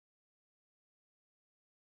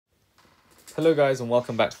Hello guys and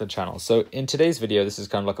welcome back to the channel. So in today's video, this is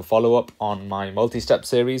kind of like a follow-up on my multi-step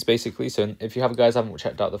series basically. So if you guys haven't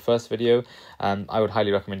checked out the first video, I would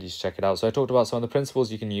highly recommend you to check it out. So I talked about some of the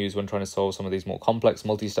principles you can use when trying to solve some of these more complex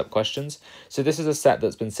multi-step questions. So this is a set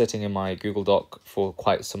that's been sitting in my Google Doc for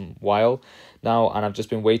quite some while now, and I've just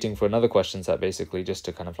been waiting for another question set basically just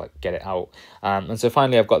to kind of like get it out. And so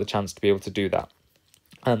finally I've got the chance to be able to do that.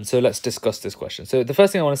 So let's discuss this question. So the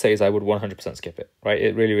first thing I want to say is I would 100% skip it, right?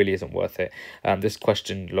 It really isn't worth it. This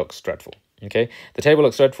question looks dreadful, okay? The table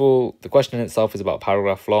looks dreadful. The question in itself is about a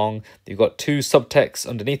paragraph long. You've got two subtexts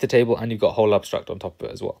underneath the table and you've got whole abstract on top of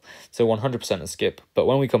it as well. So 100% a skip. But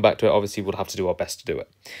when we come back to it, obviously we'll have to do our best to do it.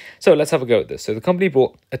 So let's have a go at this. So the company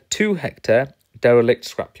bought a 2-hectare derelict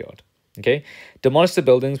scrapyard, okay? Demolished the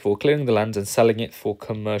buildings for clearing the land and selling it for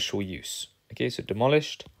commercial use. Okay, so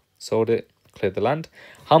demolished, sold it, cleared the land.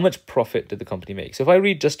 How much profit did the company make? So if I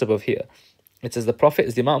read just above here, it says the profit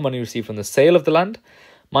is the amount of money received from the sale of the land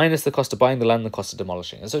minus the cost of buying the land and the cost of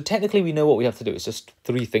demolishing. And so technically we know what we have to do. It's just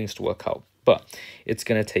 3 things to work out, but it's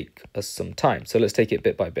going to take us some time. So let's take it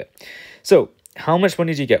bit by bit. So how much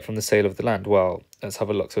money do you get from the sale of the land? Well, let's have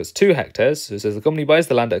a look. So it's 2 hectares. So it says the company buys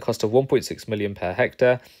the land at a cost of 1.6 million per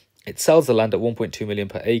hectare. It sells the land at 1.2 million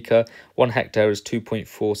per acre. 1 hectare is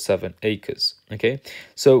 2.47 acres. Okay,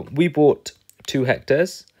 so we bought 2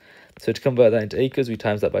 hectares. So to convert that into acres, we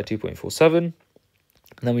times that by 2.47, and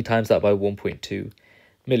then we times that by 1.2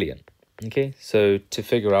 million. Okay, so to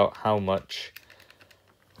figure out how much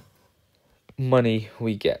money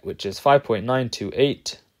we get, which is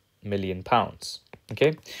 5.928 million pounds.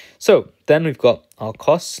 Okay, so then we've got our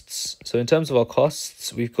costs. So in terms of our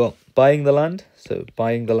costs, we've got buying the land. So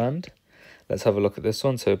buying the land, let's have a look at this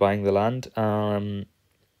one. So buying the land, what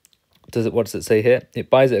does it say here? It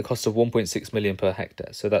buys at a cost of 1.6 million per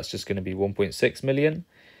hectare. So that's just going to be 1.6 million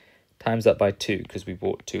times that by 2, because we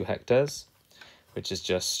bought 2 hectares, which is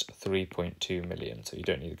just 3.2 million. So you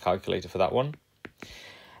don't need a calculator for that one.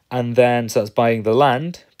 And then, so that's buying the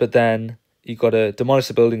land, but then you got to demolish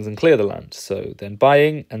the buildings and clear the land. So then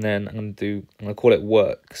buying, and then I'm going to call it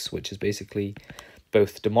works, which is basically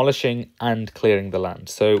both demolishing and clearing the land.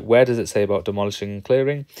 So where does it say about demolishing and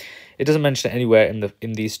clearing? It doesn't mention it anywhere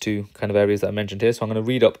in these 2 kind of areas that I mentioned here. So I'm going to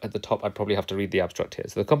read up at the top. I'd probably have to read the abstract here.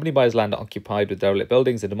 So the company buys land occupied with derelict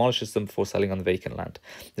buildings and demolishes them before selling on the vacant land.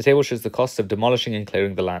 The table shows the cost of demolishing and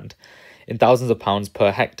clearing the land in thousands of pounds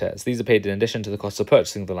per hectare. So these are paid in addition to the cost of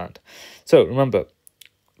purchasing the land. So remember,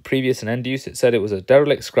 previous and end use, it said it was a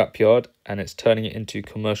derelict scrapyard and it's turning it into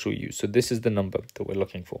commercial use. So this is the number that we're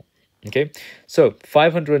looking for. Okay, so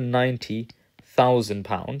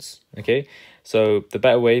 £590,000. Okay, so the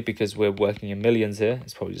better way, because we're working in millions here,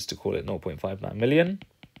 is probably just to call it 0.59 million.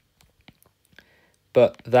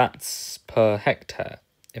 But that's per hectare,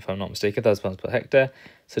 if I'm not mistaken, £1,000 per hectare.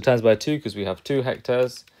 So times by 2, because we have 2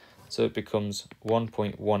 hectares, so it becomes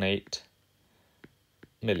 1.18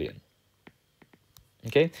 million.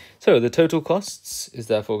 Okay, so the total costs is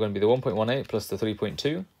therefore going to be the 1.18 plus the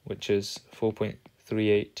 3.2, which is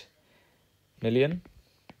 4.38 million.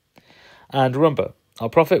 And remember, our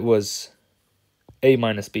profit was A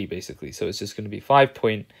minus B basically, so it's just going to be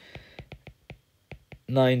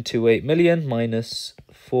 5.928 million minus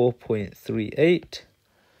 4.38,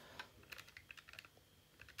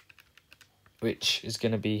 which is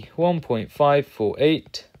going to be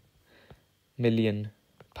 1.548 million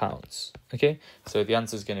pounds. Okay, so the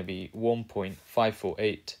answer is going to be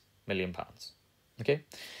 1.548 million pounds. Okay,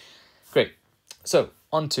 great. So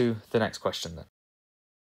on to the next question then.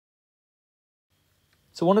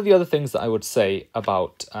 So one of the other things that I would say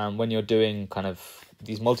about when you're doing kind of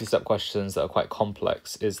these multi-step questions that are quite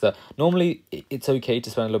complex is that normally it's okay to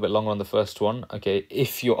spend a little bit longer on the first one. Okay,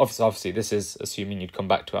 if you're obviously this is assuming you'd come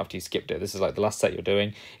back to after you skipped it. This is like the last set you're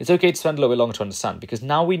doing. It's okay to spend a little bit longer to understand, because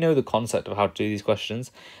now we know the concept of how to do these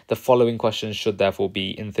questions. The following questions should therefore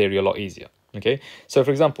be in theory a lot easier. Okay, so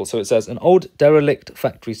for example, so it says an old derelict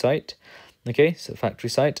factory site. Okay, so factory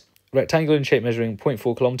site, rectangular in shape, measuring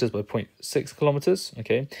 0.4 kilometers by 0.6 kilometers.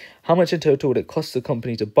 Okay, how much in total would it cost the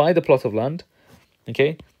company to buy the plot of land?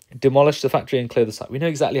 Okay, demolish the factory and clear the site. We know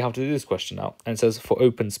exactly how to do this question now, and it says for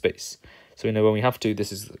open space. So we know when we have to,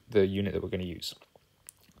 this is the unit that we're going to use.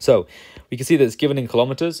 So we can see that it's given in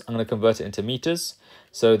kilometers. I'm going to convert it into meters.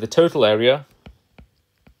 So the total area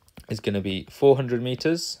is going to be 400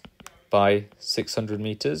 meters by 600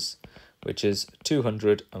 meters, which is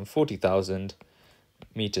 240,000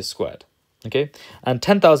 meters squared. Okay, and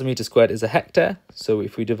 10,000 meters squared is a hectare. So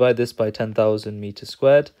if we divide this by 10,000 meters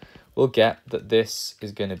squared, we'll get that this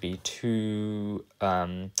is going to be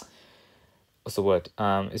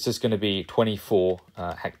it's just going to be 24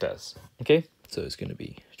 hectares. Okay, so it's going to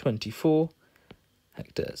be 24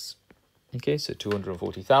 hectares. Okay, so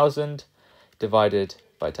 240,000 divided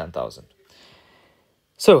by 10,000.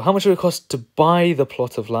 So how much would it cost to buy the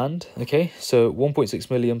plot of land? Okay, so 1.6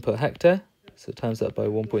 million per hectare. So times that by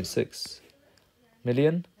 1.6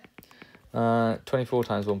 million. 24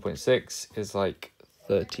 times 1.6 is like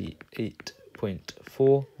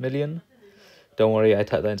 38.4 million. Don't worry, I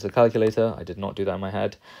typed that into the calculator. I did not do that in my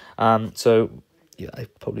head. So yeah, I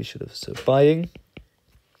probably should have. So buying,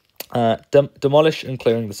 demolish and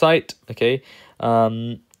clearing the site. Okay.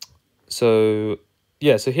 So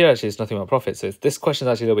yeah, so here actually it's nothing about profit. So this question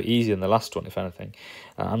is actually a little bit easier than the last one, if anything.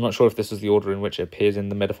 I'm not sure if this was the order in which it appears in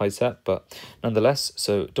the modified set, but nonetheless.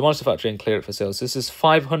 So demolish the factory and clear it for sale. So this is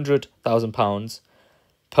 £500,000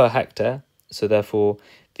 per hectare. So therefore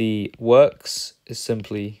the works is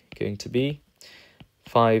simply going to be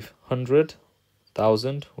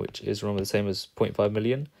 500,000, which is, remember, the same as 0.5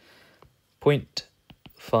 million.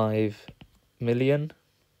 0.5 million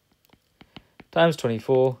times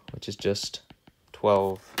 24, which is just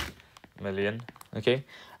 12 million. Okay,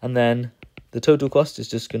 and then the total cost is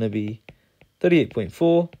just going to be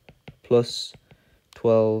 38.4 plus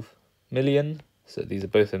 12 million. So these are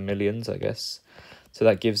both in millions, I guess. So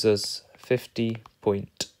that gives us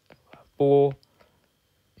 50.4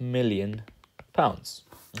 million pounds.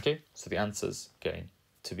 Okay, so the answer's going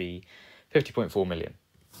to be 50.4 million.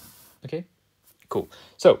 Okay, cool.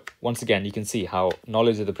 So once again, you can see how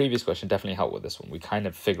knowledge of the previous question definitely helped with this one. We kind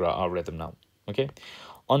of figure out our rhythm now. Okay,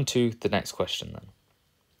 on to the next question then.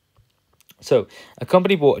 So a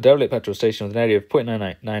company bought a derelict petrol station with an area of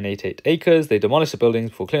 0.988 acres. They demolished the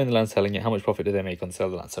buildings before clearing the land, selling it. How much profit did they make on the sale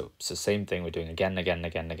of the land? So it's the same thing we're doing again.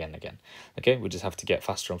 Okay, we just have to get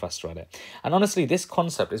faster and faster at it. And honestly, this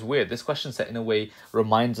concept is weird. This question set in a way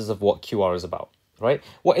reminds us of what QR is about, right?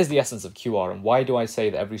 What is the essence of QR, and why do I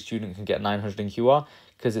say that every student can get 900 in QR?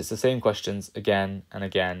 Because it's the same questions again and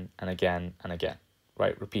again and again and again.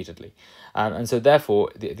 Right, repeatedly. And so therefore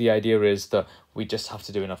the idea is that we just have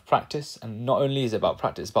to do enough practice, and not only is it about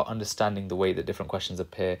practice, it's about understanding the way that different questions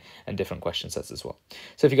appear and different question sets as well.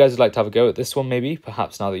 So if you guys would like to have a go at this one, maybe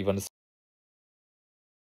perhaps now that you've understood.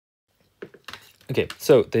 Okay,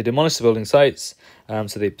 so they demolished the building sites.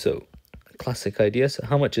 So classic idea. So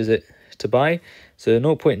how much is it to buy? So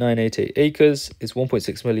 0.988 acres is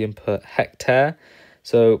 1.6 million per hectare.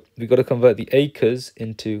 So we've got to convert the acres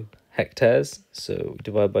into hectares, so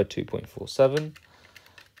divide by 2.47,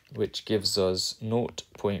 which gives us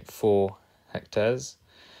 0.4 hectares.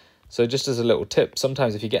 So just as a little tip,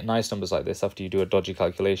 sometimes if you get nice numbers like this after you do a dodgy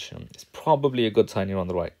calculation, it's probably a good sign you're on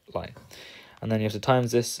the right line. And then you have to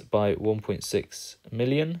times this by 1.6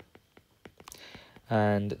 million,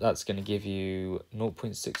 and that's going to give you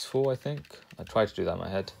 0.64, I think. I tried to do that in my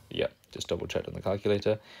head. Yeah, just double checked on the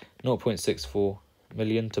calculator. 0.64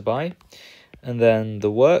 million to buy. And then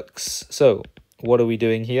the works. So what are we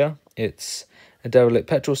doing here? It's a derelict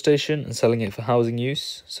petrol station and selling it for housing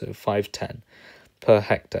use. So 510 per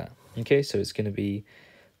hectare. Okay, so it's going to be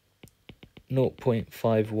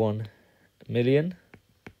 0.51 million.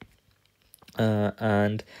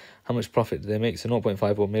 And how much profit do they make? So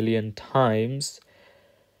 0.51 million times.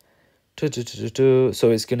 So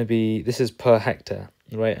it's going to be, this is per hectare,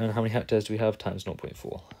 right? And how many hectares do we have? Times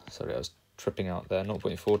 0.4. Sorry, I was tripping out there.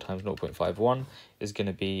 0.4 times 0.51 is going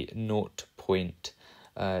to be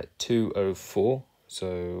 0.204.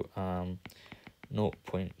 So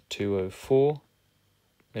 0.204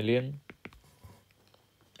 million.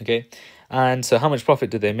 Okay, and so how much profit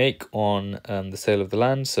did they make on the sale of the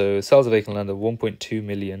land? So sales of vacant land of 1.2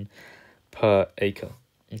 million per acre.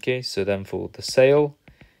 Okay, so then for the sale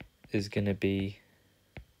is going to be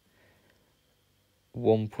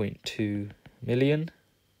 1.2 million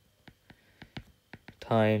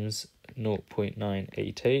times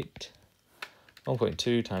 0.988.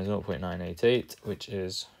 1.2 times 0.988, which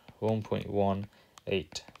is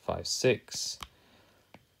 1.1856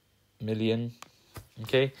 million.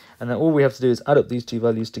 Okay, and then all we have to do is add up these two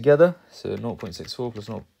values together. So 0.64 plus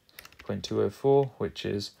 0.204, which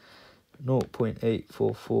is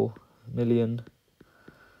 0.844 million.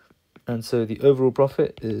 And so the overall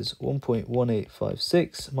profit is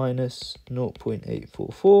 1.1856 minus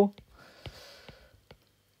 0.844.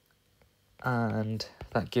 And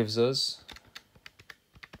that gives us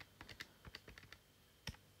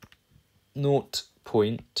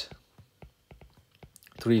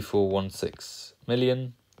 0.3416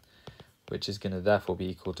 million, which is going to therefore be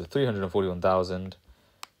equal to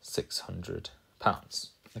 £341,600.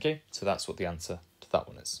 Okay, so that's what the answer to that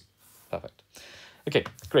one is. Perfect. Okay,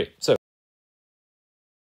 great. So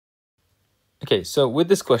with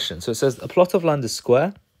this question, so it says a plot of land is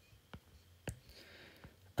square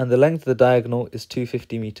and the length of the diagonal is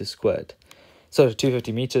 250 meters squared. So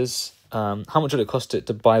 250 meters, how much would it cost it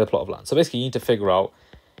to buy the plot of land? So basically you need to figure out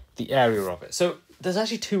the area of it. So there's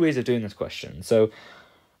actually two ways of doing this question. So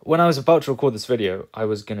when I was about to record this video, I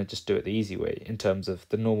was going to just do it the easy way in terms of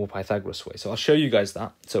the normal Pythagoras way. So I'll show you guys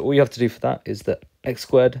that. So all you have to do for that is that x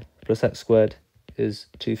squared plus x squared is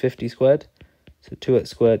 250 squared. So 2x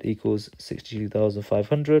squared equals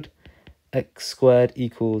 62,500. X squared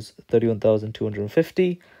equals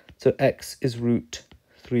 31,250. So x is root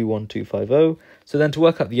 31250. So then to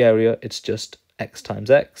work out the area, it's just x times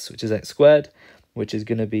x, which is x squared, which is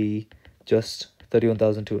going to be just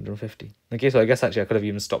 31,250. Okay, so I guess actually I could have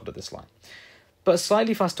even stopped at this line. But a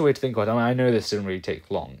slightly faster way to think about it, I know this didn't really take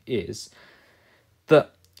long, is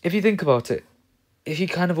that if you think about it, if you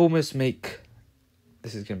kind of almost make,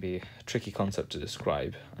 this is going to be a tricky concept to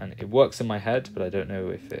describe, and it works in my head, but I don't know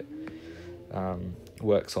if it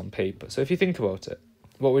works on paper. So if you think about it,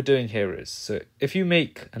 what we're doing here is, so if you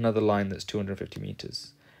make another line that's 250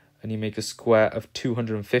 meters, and you make a square of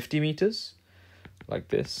 250 meters, like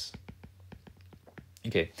this.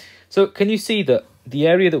 Okay, so can you see that the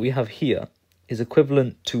area that we have here is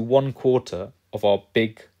equivalent to 1/4 of our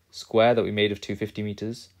big square that we made of 250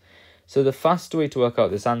 meters? So the fast way to work out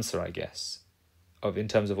this answer, I guess, in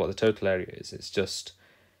terms of what the total area is, it's just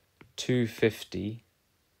 250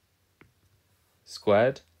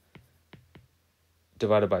 squared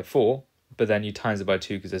divided by 4, but then you times it by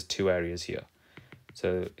 2 because there's two areas here.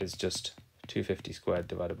 So it's just 250 squared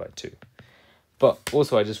divided by 2. But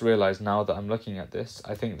also I just realized now that I'm looking at this,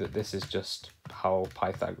 I think that this is just how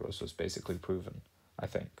Pythagoras was basically proven, I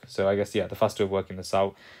think. So I guess, yeah, the fast way of working this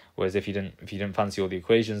out, whereas if you didn't fancy all the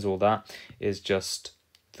equations, all that, is just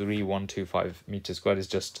 3125 meters squared is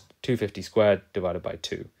just 250 squared divided by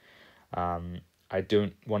 2. I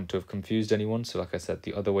don't want to have confused anyone, so like I said,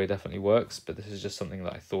 the other way definitely works, but this is just something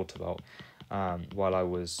that I thought about while I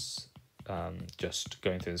was just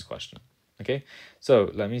going through this question. Okay, so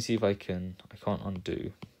let me see if I can't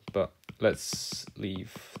undo, but let's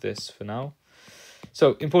leave this for now.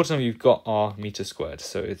 So importantly, we've got our meter squared,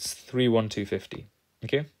 so it's 31250.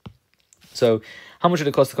 Okay, so how much would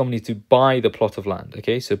it cost the company to buy the plot of land?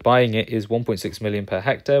 Okay, so buying it is 1.6 million per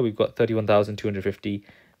hectare. We've got 31,250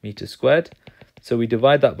 meters squared. So we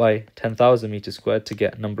divide that by 10,000 meters squared to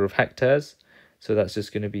get number of hectares. So that's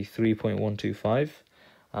just going to be 3.125.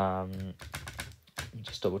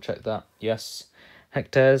 Just double check that. Yes,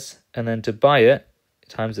 hectares. And then to buy it,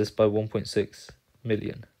 times this by 1.6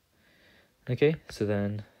 million. Okay, so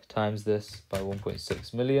then times this by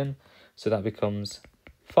 1.6 million. So that becomes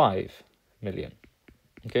 5 million.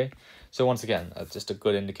 Okay, so once again, just a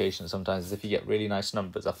good indication sometimes is if you get really nice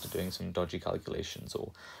numbers after doing some dodgy calculations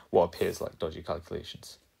or what appears like dodgy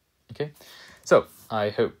calculations. Okay, so I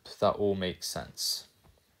hope that all makes sense.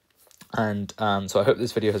 And so I hope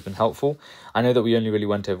this video has been helpful. I know that we only really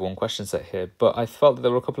went over one question set here, but I felt that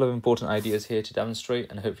there were a couple of important ideas here to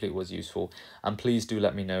demonstrate, and hopefully it was useful. And please do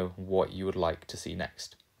let me know what you would like to see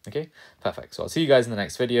next. Okay, perfect. So I'll see you guys in the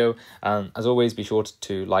next video. As always, be sure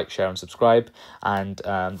to like, share, and subscribe. And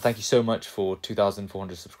thank you so much for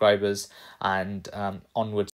 2,400 subscribers, and onwards